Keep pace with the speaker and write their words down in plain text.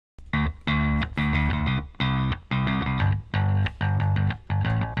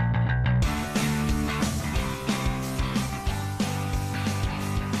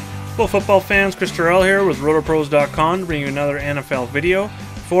Hello football fans, Chris Terrell here with RotoPros.com to bring you another NFL video.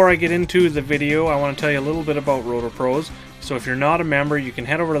 Before I get into the video, I want to tell you a little bit about RotoPros. So if you're not a member, you can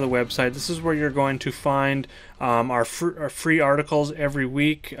head over to the website. This is where you're going to find our free articles every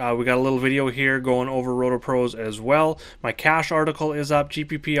week. We got a little video here going over RotoPros as well. My cash article is up.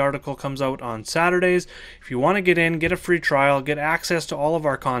 GPP article comes out on Saturdays. If you want to get in, get a free trial, get access to all of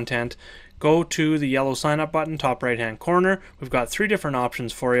our content, go to the yellow sign up button, top right hand corner. We've got 3 different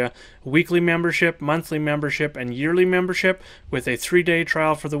options for you: weekly membership, monthly membership, and yearly membership, with a 3-day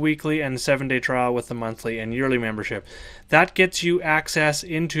trial for the weekly and a 7-day trial with the monthly and yearly membership. That gets you access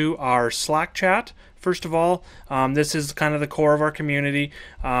into our Slack chat. First of all, this is kind of the core of our community.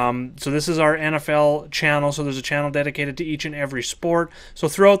 So this is our NFL channel. So there's a channel dedicated to each and every sport. So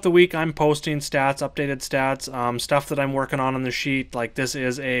throughout the week, I'm posting stats, updated stats, stuff that I'm working on the sheet. Like this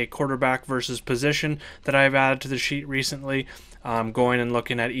is a quarterback versus position that I've added to the sheet recently. Going and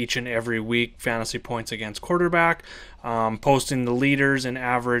looking at each and every week, fantasy points against quarterback, posting the leaders and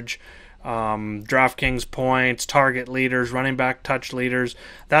average DraftKings points, target leaders, running back touch leaders,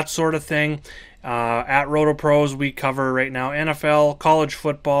 that sort of thing. At RotoPros, we cover right now NFL, college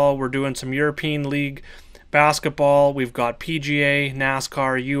football. We're doing some European League basketball. We've got PGA,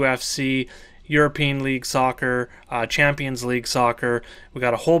 NASCAR, UFC, European League soccer, Champions League soccer. We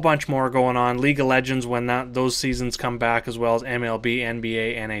got a whole bunch more going on. League of Legends when those seasons come back, as well as MLB,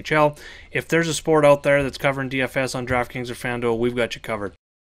 NBA, NHL. If there's a sport out there that's covering DFS on DraftKings or FanDuel, we've got you covered.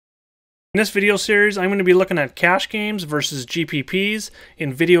 In this video series, I'm going to be looking at cash games versus GPPs.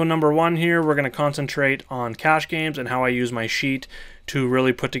 In video number 1 here, we're going to concentrate on cash games and how I use my sheet to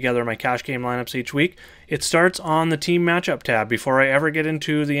really put together my cash game lineups each week. It starts on the team matchup tab. Before I ever get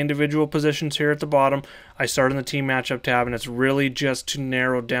into the individual positions here at the bottom, I start on the team matchup tab, and it's really just to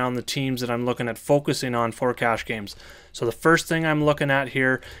narrow down the teams that I'm looking at focusing on for cash games. So the first thing I'm looking at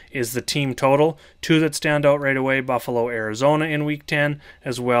here is the team total. 2 that stand out right away: Buffalo, Arizona in week 10,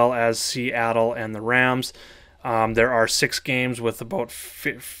 as well as Seattle and the Rams. There are 6 games with about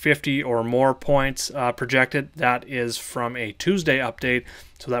 50 or more points projected. That is from a Tuesday update,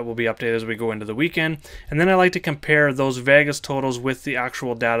 so that will be updated as we go into the weekend. And then I like to compare those Vegas totals with the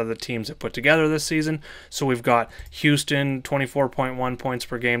actual data the teams have put together this season. So we've got Houston, 24.1 points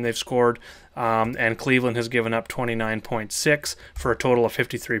per game they've scored, and Cleveland has given up 29.6 for a total of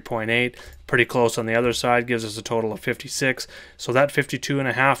 53.8. Pretty close on the other side, gives us a total of 56. So that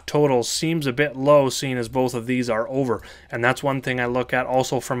 52.5 total seems a bit low, seeing as both of these are over. And that's one thing I look at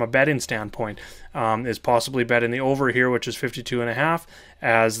also from a betting standpoint, is possibly betting the over here, which is 52.5,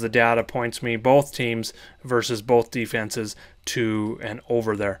 as the data points me both teams versus both defenses to an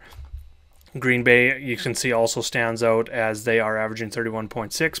over there. Green Bay, you can see, also stands out as they are averaging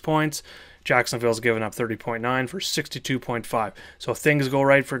 31.6 points. Jacksonville's given up 30.9 for 62.5. So if things go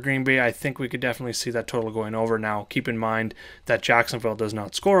right for Green Bay, I think we could definitely see that total going over. Now, keep in mind that Jacksonville does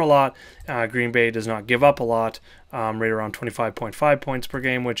not score a lot. Green Bay does not give up a lot, right around 25.5 points per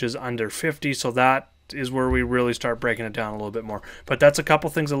game, which is under 50. So that is where we really start breaking it down a little bit more. But that's a couple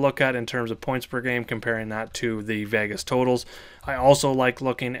things to look at in terms of points per game, comparing that to the Vegas totals. I also like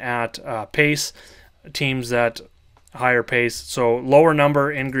looking at pace, teams that higher pace. So lower number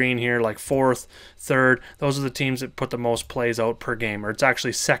in green here, like 4th, 3rd, those are the teams that put the most plays out per game, or it's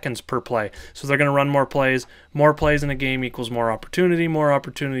actually seconds per play. So they're going to run more plays. More plays in a game equals more opportunity. More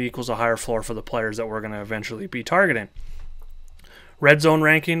opportunity equals a higher floor for the players that we're going to eventually be targeting. Red zone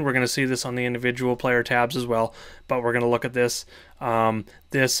ranking, we're going to see this on the individual player tabs as well, but we're going to look at this.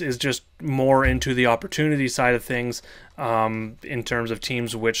 This is just more into the opportunity side of things, in terms of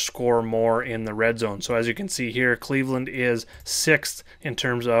teams which score more in the red zone. So as you can see here, Cleveland is 6th in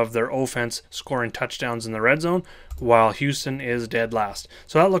terms of their offense scoring touchdowns in the red zone, while Houston is dead last.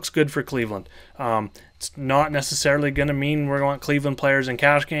 So that looks good for Cleveland. It's not necessarily going to mean we're going to want Cleveland players in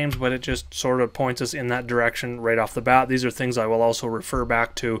cash games, but it just sort of points us in that direction right off the bat. These are things I will also refer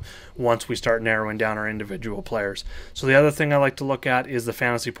back to once we start narrowing down our individual players. So the other thing I like to look at is the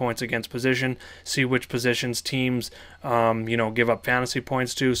fantasy points against position, see which positions teams give up fantasy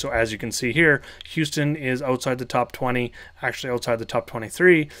points to. So as you can see here, Houston is outside the top 20, actually outside the top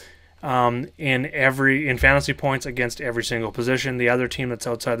 23. In fantasy points against every single position. The other team that's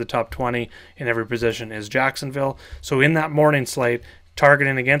outside the top 20 in every position is Jacksonville. So in that morning slate,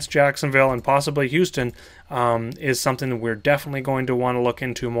 targeting against Jacksonville and possibly Houston is something that we're definitely going to want to look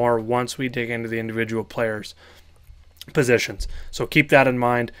into more once we dig into the individual players. positions. So keep that in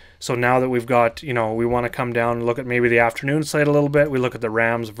mind. So now that we've got, we want to come down and look at maybe the afternoon slate a little bit. We look at the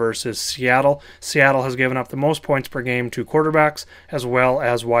Rams versus Seattle. Seattle has given up the most points per game to quarterbacks as well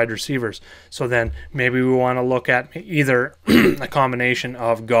as wide receivers. So then maybe we want to look at either a combination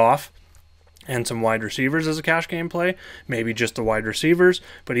of Goff and some wide receivers as a cash game play, maybe just the wide receivers.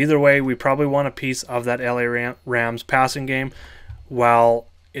 But either way, we probably want a piece of that LA Rams passing game, while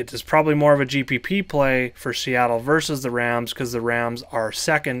it is probably more of a GPP play for Seattle versus the Rams, because the Rams are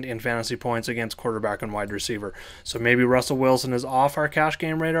second in fantasy points against quarterback and wide receiver. So maybe Russell Wilson is off our cash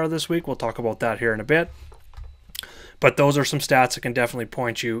game radar this week. We'll talk about that here in a bit. But those are some stats that can definitely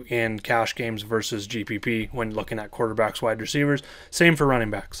point you in cash games versus GPP when looking at quarterbacks, wide receivers. Same for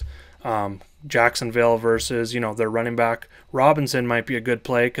running backs. Jacksonville versus, their running back Robinson might be a good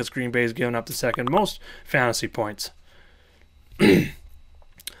play because Green Bay is giving up the second most fantasy points.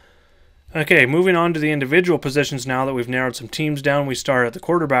 Okay, moving on to the individual positions now that we've narrowed some teams down. We start at the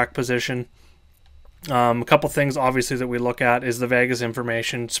quarterback position. A couple things, obviously, that we look at is the Vegas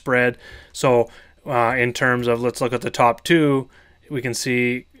information spread. So in terms of, let's look at the top two, we can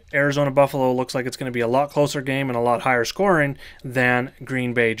see Arizona-Buffalo looks like it's going to be a lot closer game and a lot higher scoring than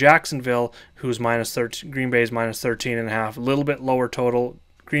Green Bay-Jacksonville, who's Green Bay's minus 13.5, a little bit lower total.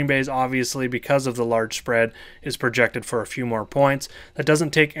 Green Bay's, obviously, because of the large spread, is projected for a few more points. That doesn't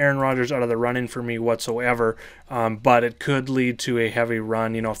take Aaron Rodgers out of the running for me whatsoever, but it could lead to a heavy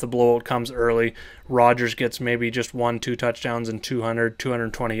run. If the blowout comes early, Rodgers gets maybe just 1-2 touchdowns and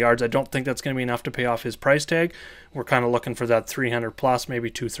 220 yards. I don't think that's going to be enough to pay off his price tag. We're kind of looking for that 300 plus, maybe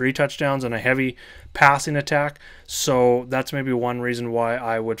 2-3 touchdowns and a heavy passing attack. So that's maybe one reason why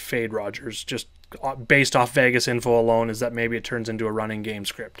I would fade Rodgers, just based off Vegas info alone, is that maybe it turns into a running game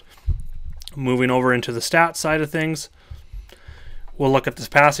script. Moving over into the stats side of things, we'll look at the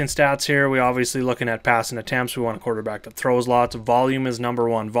passing stats here. We obviously looking at passing attempts. We want a quarterback that throws lots. Volume is number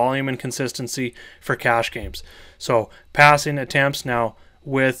one. Volume and consistency for cash games. So passing attempts, now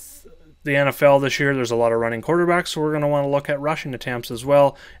with the NFL this year, there's a lot of running quarterbacks, so we're going to want to look at rushing attempts as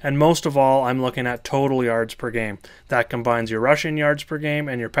well. And most of all, I'm looking at total yards per game. That combines your rushing yards per game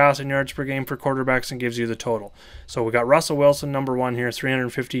and your passing yards per game for quarterbacks and gives you the total. So we got Russell Wilson, number one here,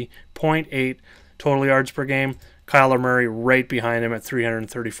 350.8 total yards per game. Kyler Murray right behind him at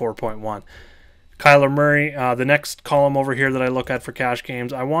 334.1. Kyler Murray, the next column over here that I look at for cash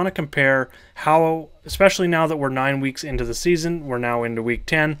games, I want to compare how, especially now that we're 9 weeks into the season, we're now into week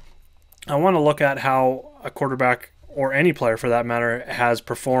 10, I want to look at how a quarterback, or any player for that matter, has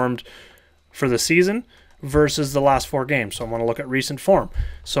performed for the season versus the last 4 games. So I want to look at recent form.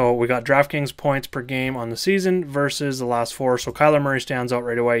 So we got DraftKings points per game on the season versus the last 4. So Kyler Murray stands out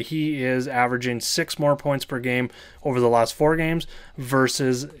right away. He is averaging 6 more points per game over the last 4 games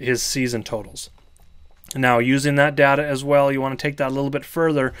versus his season totals. Now, using that data as well, you want to take that a little bit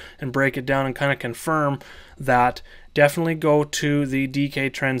further and break it down and kind of confirm that. Definitely go to the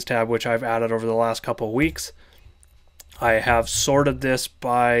DK Trends tab, which I've added over the last couple of weeks. I have sorted this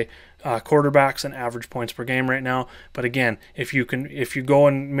by quarterbacks and average points per game right now. But again, if you go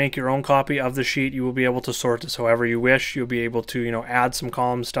and make your own copy of the sheet, you will be able to sort this however you wish. You'll be able to add some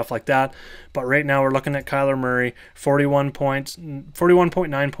columns, stuff like that. But right now we're looking at Kyler Murray,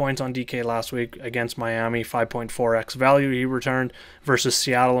 41.9 points on DK last week against Miami, 5.4x value he returned, versus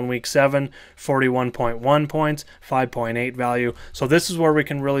Seattle in week 7, 41.1 points, 5.8 value. So this is where we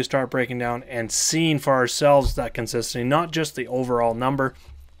can really start breaking down and seeing for ourselves that consistency, not just the overall number.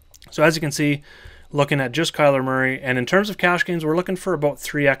 So as you can see, looking at just Kyler Murray, and in terms of cash games, we're looking for about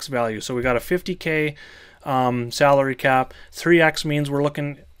 3x value. So we got a 50K salary cap. 3x means we're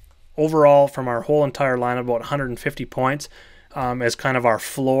looking overall from our whole entire line of about 150 points as kind of our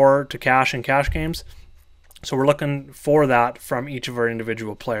floor to cash in cash games. So we're looking for that from each of our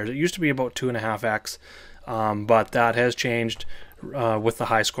individual players. It used to be about 2.5x, but that has changed with the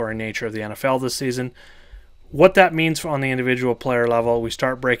high scoring nature of the NFL this season. What that means on the individual player level, we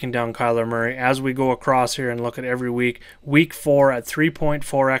start breaking down Kyler Murray as we go across here and look at every week. Week 4 at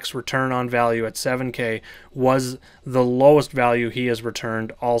 3.4x return on value at 7K was the lowest value he has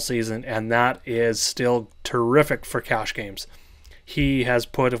returned all season, and that is still terrific for cash games. He has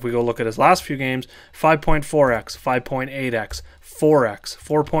put, if we go look at his last few games, 5.4x, 5.8x, 4x,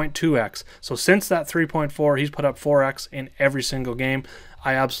 4.2x. So since that 3.4, he's put up 4x in every single game.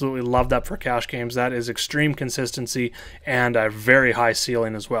 I absolutely love that for cash games. That is extreme consistency and a very high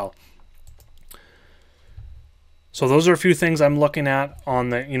ceiling as well. So those are a few things I'm looking at on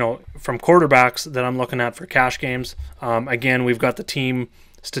the, from quarterbacks that I'm looking at for cash games. Again, we've got the team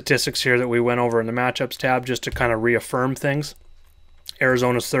statistics here that we went over in the matchups tab just to kind of reaffirm things.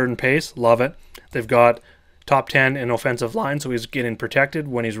 Arizona's third in pace, love it. They've got Top 10 in offensive line, so he's getting protected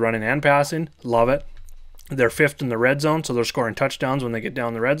when he's running and passing. Love it. They're 5th in the red zone, so they're scoring touchdowns when they get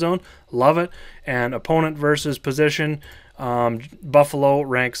down the red zone. Love it. And opponent versus position, Buffalo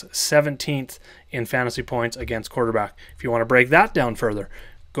ranks 17th in fantasy points against quarterback. If you want to break that down further,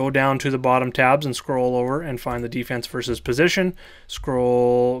 go down to the bottom tabs and scroll over and find the defense versus position.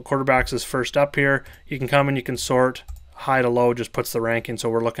 Scroll, quarterbacks is first up here. You can come and you can sort high to low, just puts the ranking. So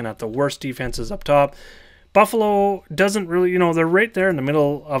we're looking at the worst defenses up top. Buffalo doesn't really, they're right there in the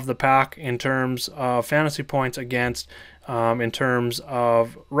middle of the pack in terms of fantasy points against, in terms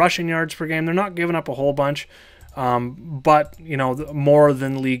of rushing yards per game. They're not giving up a whole bunch, but, more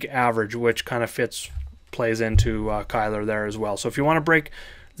than league average, which kind of plays into Kyler there as well. So if you want to break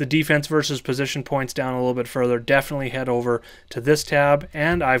the defense versus position points down a little bit further, definitely head over to this tab,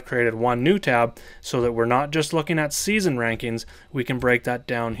 and I've created one new tab so that we're not just looking at season rankings. We can break that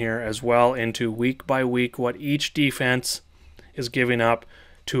down here as well into week by week what each defense is giving up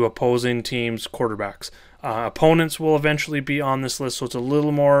to opposing teams' quarterbacks. Opponents will eventually be on this list, so it's a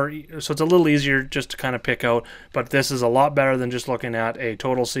little easier just to kind of pick out, but this is a lot better than just looking at a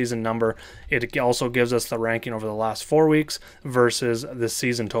total season number. It also gives us the ranking over the last 4 weeks versus the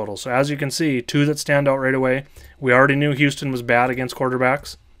season total. So as you can see, 2 that stand out right away. We already knew Houston was bad against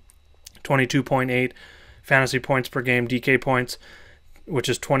quarterbacks. 22.8 fantasy points per game, DK points, which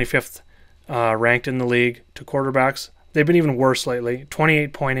is 25th ranked in the league to quarterbacks. They've been even worse lately.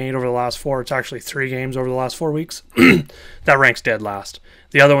 28.8 over the last 4. It's actually 3 games over the last 4 weeks. That ranks dead last.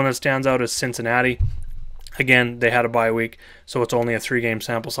 The other one that stands out is Cincinnati. Again, they had a bye week, so it's only a 3-game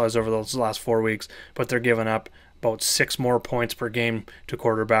sample size over those last 4 weeks, but they're giving up about 6 more points per game to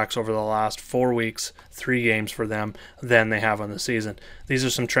quarterbacks over the last 4 weeks, 3 games for them, than they have on the season. These are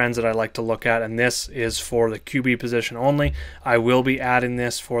some trends that I like to look at, and this is for the QB position only. I will be adding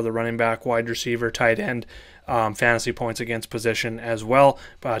this for the running back, wide receiver, tight end, fantasy points against position as well,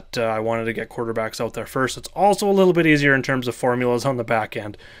 but I wanted to get quarterbacks out there first. It's also a little bit easier in terms of formulas on the back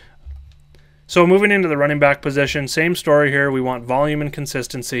end. So moving into the running back position, same story here. We want volume and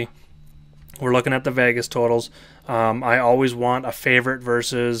consistency. We're looking at the Vegas totals. I always want a favorite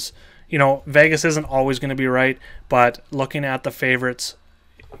versus, Vegas isn't always going to be right, but looking at the favorites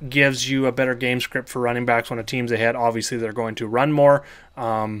gives you a better game script for running backs when a team's ahead. Obviously, they're going to run more.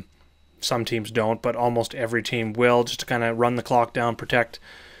 Some teams don't, but almost every team will, just to kind of run the clock down, protect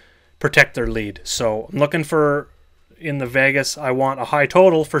their lead. So I'm looking for, in the Vegas, I want a high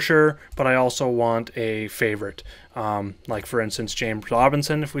total for sure, but I also want a favorite. Like, for instance, James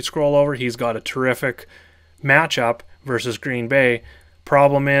Robinson, if we scroll over, he's got a terrific matchup versus Green Bay.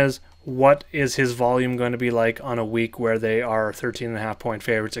 Problem is, what is his volume going to be like on a week where they are 13.5-point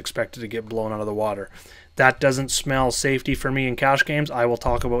favorites expected to get blown out of the water? That doesn't smell safety for me in cash games. I will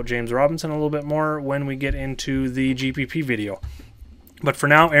talk about James Robinson a little bit more when we get into the GPP video. But for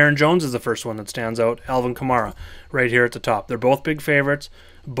now, Aaron Jones is the first one that stands out. Alvin Kamara right here at the top. They're both big favorites,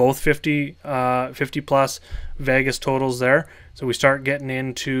 both 50 plus Vegas totals there. So we start getting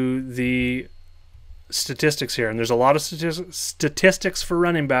into the statistics here. And there's a lot of statistics for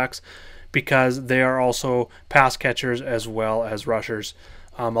running backs because they are also pass catchers as well as rushers.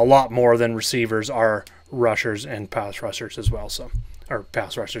 A lot more than receivers are rushers and pass rushers as well. So, or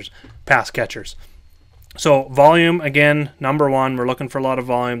pass catchers. So volume, again, number one. We're looking for a lot of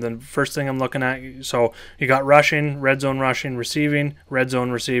volume. Then first thing I'm looking at, so you got rushing, red zone rushing, receiving, red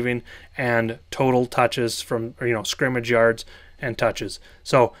zone receiving, and total touches from, scrimmage yards and touches.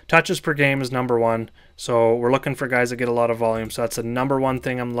 So touches per game is number one. So we're looking for guys that get a lot of volume. So that's the number one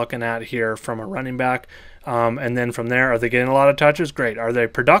thing I'm looking at here from a running back. And then from there, are they getting a lot of touches? Great. Are they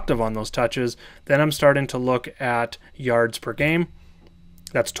productive on those touches? Then I'm starting to look at yards per game.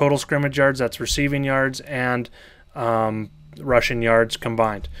 That's total scrimmage yards, that's receiving yards, and rushing yards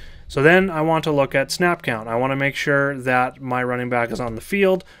combined. So then I want to look at snap count. I want to make sure that my running back is on the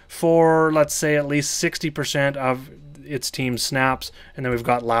field for, let's say, at least 60% of its team's snaps, and then we've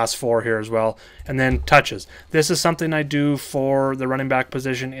got last 4 here as well. And then touches. This is something I do for the running back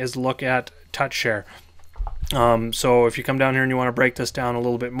position, is look at touch share. So if you come down here and you want to break this down a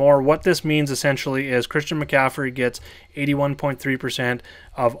little bit more, what this means essentially is Christian McCaffrey gets 81.3%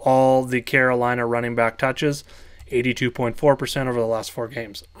 of all the Carolina running back touches, 82.4% over the last 4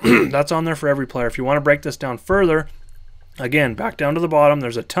 games. That's on there for every player. If you want to break this down further, again, back down to the bottom,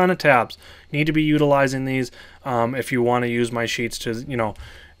 there's a ton of tabs. You need to be utilizing these if you want to use my sheets to,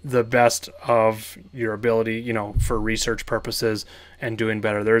 the best of your ability, for research purposes and doing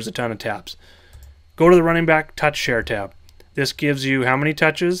better. There's a ton of tabs. Go to the running back touch share tab. This gives you how many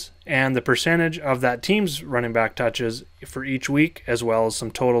touches and the percentage of that team's running back touches for each week, as well as some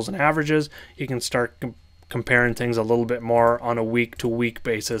totals and averages. You can start comparing things a little bit more on a week-to-week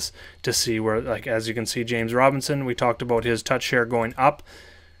basis to see where, like, as you can see, James Robinson, we talked about his touch share going up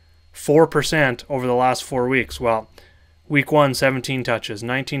 4% over the last 4 weeks. Well, week 1, 17 touches,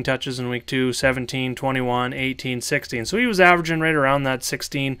 19 touches in week 2, 17, 21, 18, 16. So he was averaging right around that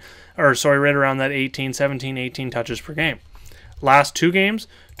 17, 18 touches per game. Last 2 games,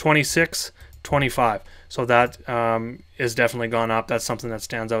 26, 25. So that is definitely gone up. That's something that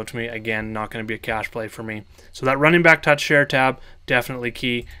stands out to me. Again, not going to be a cash play for me. So that running back touch share tab, definitely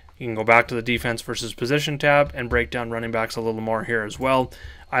key. You can go back to the defense versus position tab and break down running backs a little more here as well.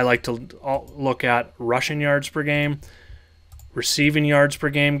 I like to look at rushing yards per game, receiving yards per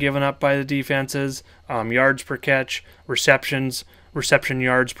game given up by the defenses, yards per catch, reception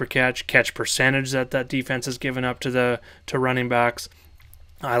yards per catch percentage that defense has given up to running backs.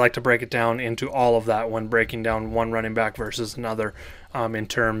 I like to break it down into all of that when breaking down one running back versus another in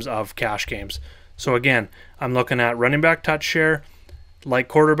terms of cash games. So again, I'm looking at running back touch share. Like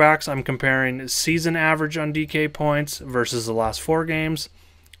quarterbacks, I'm comparing season average on DK points versus the last 4 games,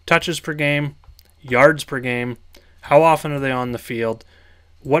 touches per game, yards per game, how often are they on the field,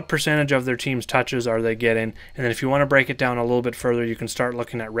 what percentage of their team's touches are they getting, and then if you want to break it down a little bit further, you can start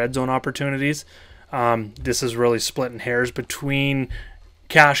looking at red zone opportunities. This is really splitting hairs between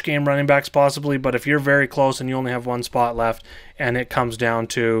cash game running backs possibly, but if you're very close and you only have 1 spot left and it comes down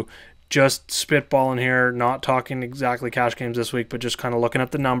to just spitballing here, not talking exactly cash games this week, but just kind of looking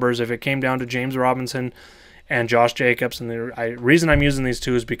at the numbers, if it came down to James Robinson and Josh Jacobs, and the reason I'm using these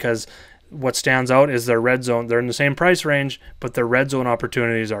two is because what stands out is their red zone. They're in the same price range, but their red zone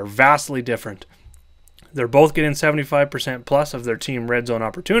opportunities are vastly different. They're both getting 75% plus of their team red zone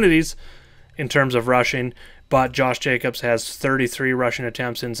opportunities in terms of rushing, but Josh Jacobs has 33 rushing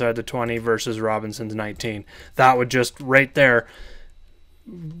attempts inside the 20 versus Robinson's 19. That would just right there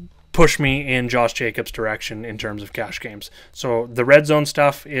push me in Josh Jacobs' direction in terms of cash games. So the red zone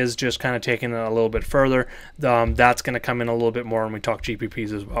stuff is just kind of taking it a little bit further. That's going to come in a little bit more when we talk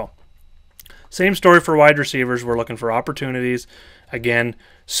GPPs as well. Same story for wide receivers. We're looking for opportunities. Again,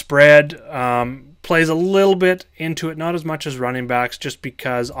 spread plays a little bit into it, not as much as running backs, just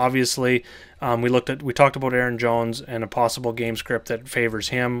because obviously we talked about Aaron Jones and a possible game script that favors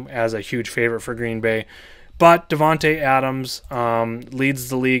him as a huge favorite for Green Bay. But Davante Adams leads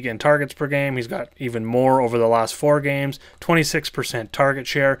the league in targets per game. He's got even more over the last 4 games, 26% target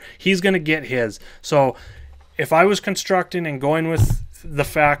share. He's going to get his. So if I was constructing and going with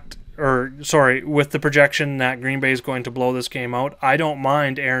the with the projection that Green Bay is going to blow this game out, I don't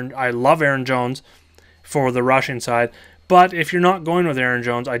mind I love Aaron Jones for the rushing side. But if you're not going with Aaron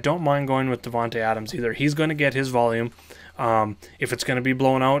Jones, I don't mind going with Davante Adams either. He's going to get his volume. If it's going to be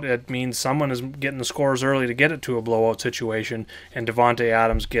blown out, it means someone is getting the scores early to get it to a blowout situation, and Davante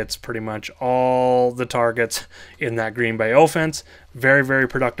Adams gets pretty much all the targets in that Green Bay offense. Very, very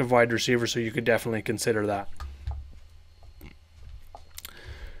productive wide receiver, so you could definitely consider that.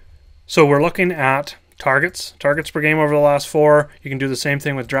 So we're looking at targets per game over the last 4. You can do the same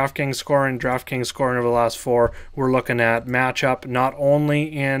thing with DraftKings scoring over the last 4. We're looking at matchup not only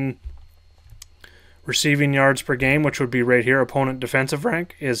in receiving yards per game, which would be right here. Opponent defensive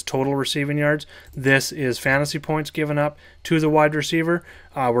rank is total receiving yards. This is fantasy points given up to the wide receiver.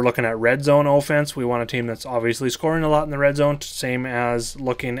 We're looking at red zone offense. We want a team that's obviously scoring a lot in the red zone, same as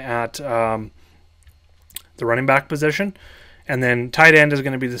looking at the running back position. And then tight end is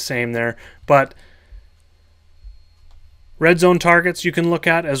going to be the same there. But red zone targets you can look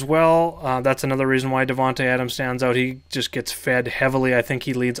at as well. That's another reason why Davante Adams stands out. He just gets fed heavily. I think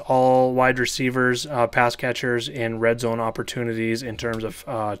he leads all wide receivers, pass catchers in red zone opportunities in terms of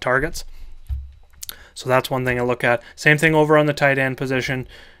targets. So that's one thing I look at. Same thing over on the tight end position.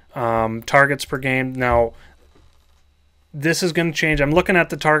 Targets per game. Now, this is going to change. I'm looking at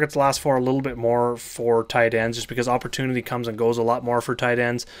the targets last 4 a little bit more for tight ends just because opportunity comes and goes a lot more for tight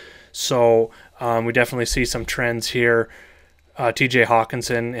ends. So we definitely see some trends here. TJ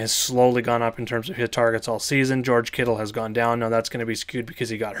Hawkinson has slowly gone up in terms of his targets all season. George Kittle has gone down. Now that's going to be skewed because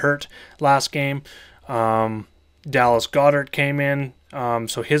he got hurt last game. Dallas Goedert came in,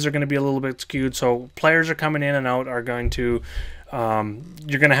 so his are going to be a little bit skewed. So players are coming in and out are going to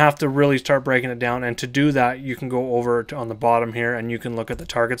you're going to have to really start breaking it down. And to do that, you can go over on the bottom here and you can look at the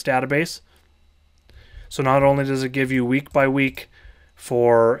targets database. So not only does it give you week by week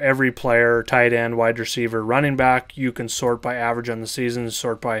for every player, tight end, wide receiver, running back, you can sort by average on the season,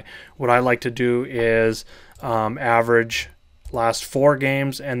 sort by what I like to do is average last 4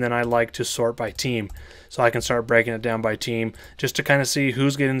 games, and then I like to sort by team. So I can start breaking it down by team just to kind of see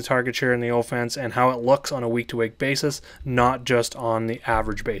who's getting the target share in the offense and how it looks on a week-to-week basis, not just on the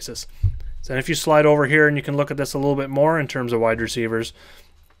average basis. Then if you slide over here and you can look at this a little bit more in terms of wide receivers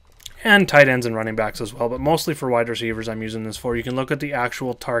and tight ends and running backs as well, but mostly for wide receivers I'm using this for. You can look at the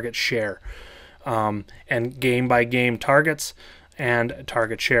actual target share and game by game targets and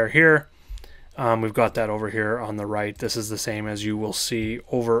target share here. We've got that over here on the right. This is the same as you will see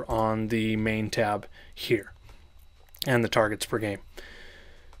over on the main tab here, and the targets per game.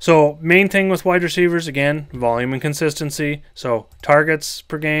 So main thing with wide receivers, again, volume and consistency. So targets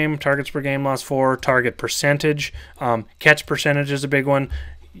per game last 4, target percentage, catch percentage is a big one.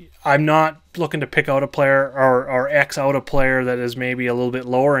 I'm not looking to pick out a player or X out a player that is maybe a little bit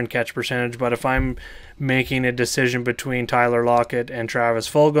lower in catch percentage, but if I'm making a decision between Tyler Lockett and Travis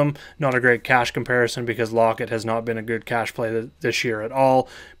Fulgham, not a great cash comparison because Lockett has not been a good cash play this year at all,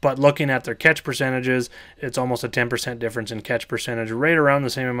 but looking at their catch percentages, it's almost a 10% difference in catch percentage, right around the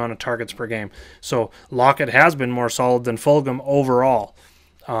same amount of targets per game. So Lockett has been more solid than Fulgham overall.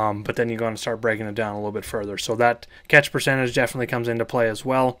 But then you're going to start breaking it down a little bit further. So that catch percentage definitely comes into play as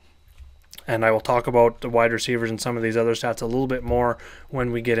well. And I will talk about the wide receivers and some of these other stats a little bit more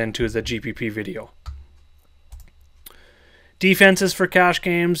when we get into the GPP video. Defenses for cash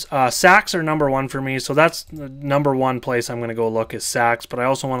games. Sacks are number 1 for me. So that's the number 1 place I'm going to go look is sacks. But I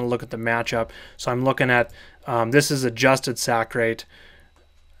also want to look at the matchup. So I'm looking at, this is adjusted sack rate.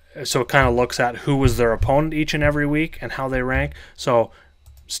 So it kind of looks at who was their opponent each and every week and how they rank. So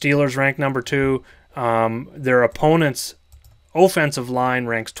Steelers rank number 2. Their opponent's offensive line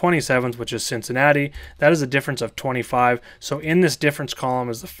ranks 27th, which is Cincinnati. That is a difference of 25. So in this difference column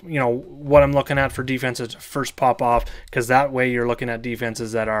is what I'm looking at for defenses to first pop off, because that way you're looking at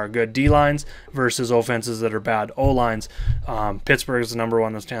defenses that are good D lines versus offenses that are bad O lines. Pittsburgh is the number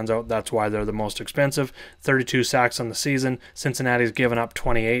 1 that stands out. That's why they're the most expensive. 32 sacks on the season. Cincinnati's given up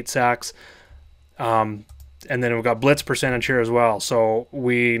 28 sacks. And then we've got blitz percentage here as well. So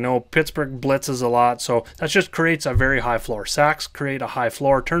we know Pittsburgh blitzes a lot. So that just creates a very high floor. Sacks create a high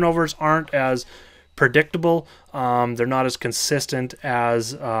floor. Turnovers aren't as predictable. They're not as consistent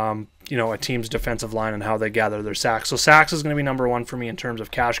as a team's defensive line and how they gather their sacks. So sacks is going to be number 1 for me in terms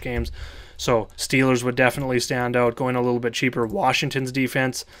of cash games. So Steelers would definitely stand out. Going a little bit cheaper, Washington's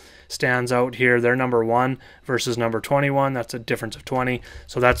defense stands out here. They're number 1 versus number 21. That's a difference of 20.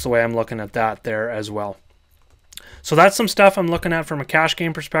 So that's the way I'm looking at that there as well. So that's some stuff I'm looking at from a cash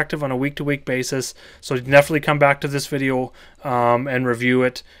game perspective on a week-to-week basis. So definitely come back to this video and review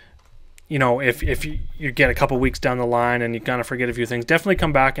it. If you get a couple weeks down the line and you kind of forget a few things, definitely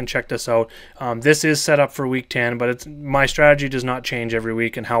come back and check this out. This is set up for week 10, but my strategy does not change every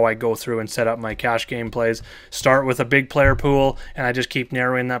week and how I go through and set up my cash game plays. Start with a big player pool, and I just keep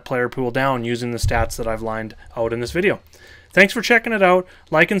narrowing that player pool down using the stats that I've lined out in this video. Thanks for checking it out.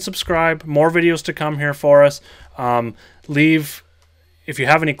 Like and subscribe. More videos to come here for us. If you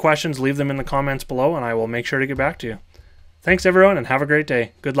have any questions, leave them in the comments below, and I will make sure to get back to you. Thanks, everyone, and have a great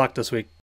day. Good luck this week.